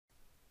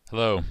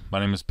Hello, my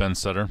name is Ben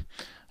Sutter.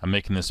 I'm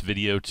making this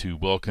video to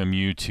welcome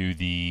you to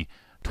the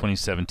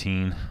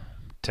 2017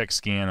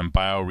 Tekscan and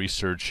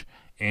BioResearch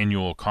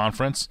Annual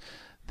Conference.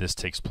 This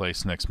takes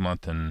place next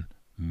month in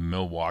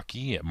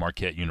Milwaukee at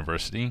Marquette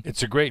University.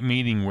 It's a great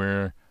meeting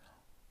where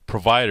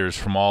providers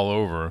from all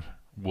over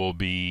will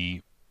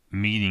be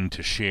meeting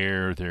to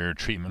share their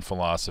treatment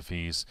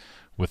philosophies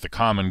with the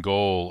common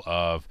goal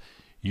of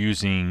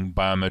using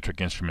biometric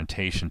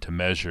instrumentation to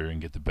measure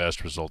and get the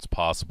best results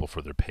possible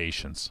for their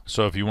patients.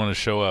 So if you want to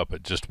show up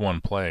at just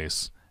one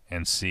place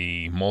and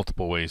see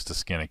multiple ways to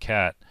skin a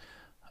cat,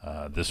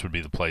 this would be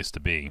the place to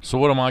be. So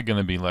what am I going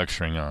to be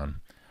lecturing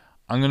on?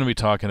 I'm going to be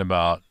talking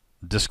about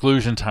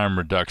disclusion time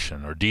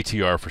reduction, or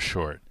DTR for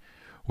short,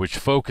 which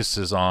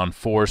focuses on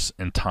force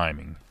and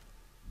timing.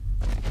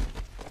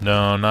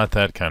 No, not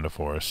that kind of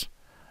force.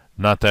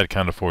 Not that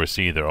kind of force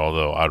either,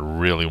 although I'd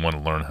really want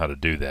to learn how to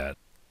do that.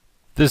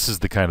 This is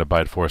the kind of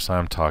bite force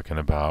I'm talking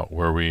about,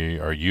 where we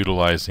are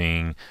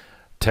utilizing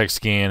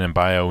Tekscan and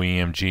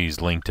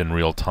bio-EMGs linked in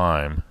real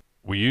time.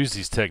 We use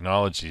these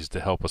technologies to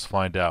help us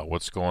find out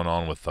what's going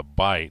on with the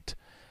bite.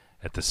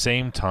 At the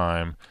same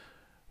time,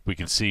 we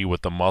can see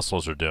what the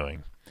muscles are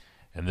doing.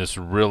 And this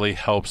really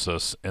helps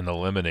us in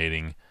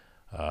eliminating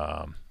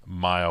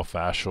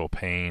myofascial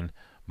pain,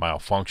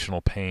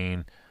 myofunctional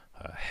pain,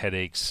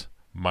 headaches,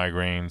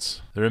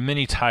 migraines. There are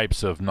many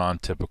types of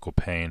non-typical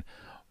pain.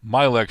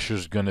 My lecture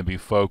is going to be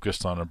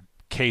focused on a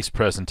case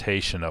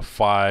presentation of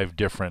 5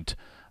 different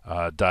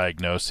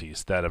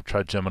diagnoses: that of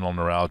trigeminal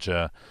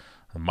neuralgia,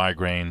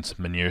 migraines,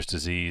 Meniere's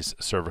disease,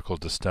 cervical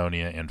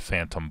dystonia, and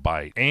phantom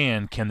bite.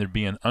 And can there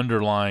be an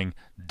underlying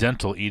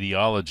dental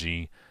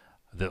etiology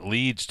that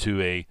leads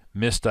to a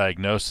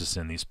misdiagnosis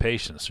in these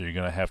patients? So you're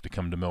going to have to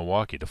come to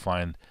Milwaukee to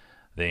find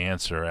the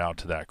answer out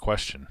to that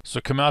question. So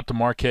come out to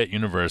Marquette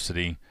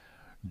University,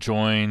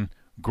 join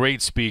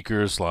great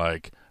speakers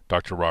like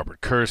Dr.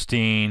 Robert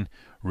Kirstein,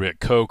 Rick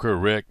Coker.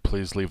 Rick,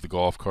 please leave the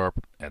golf cart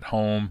at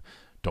home.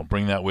 Don't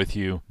bring that with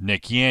you.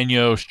 Nick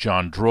Yanios,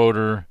 John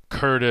Droder,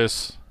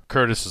 Curtis.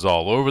 Curtis is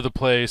all over the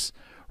place.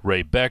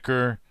 Ray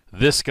Becker.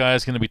 This guy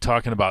is going to be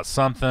talking about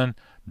something.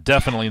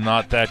 Definitely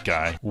not that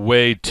guy.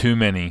 Way too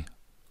many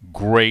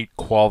great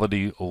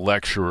quality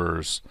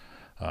lecturers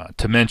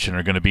to mention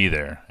are going to be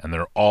there, and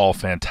they're all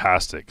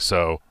fantastic.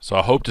 So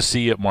I hope to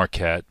see you at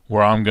Marquette,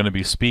 where I'm going to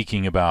be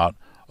speaking about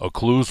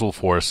occlusal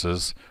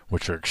forces,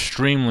 which are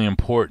extremely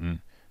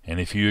important, and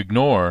if you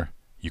ignore,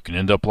 you can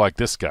end up like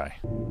this guy.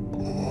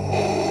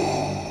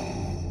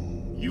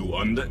 You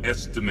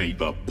underestimate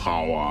the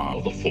power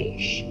of the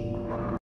Force.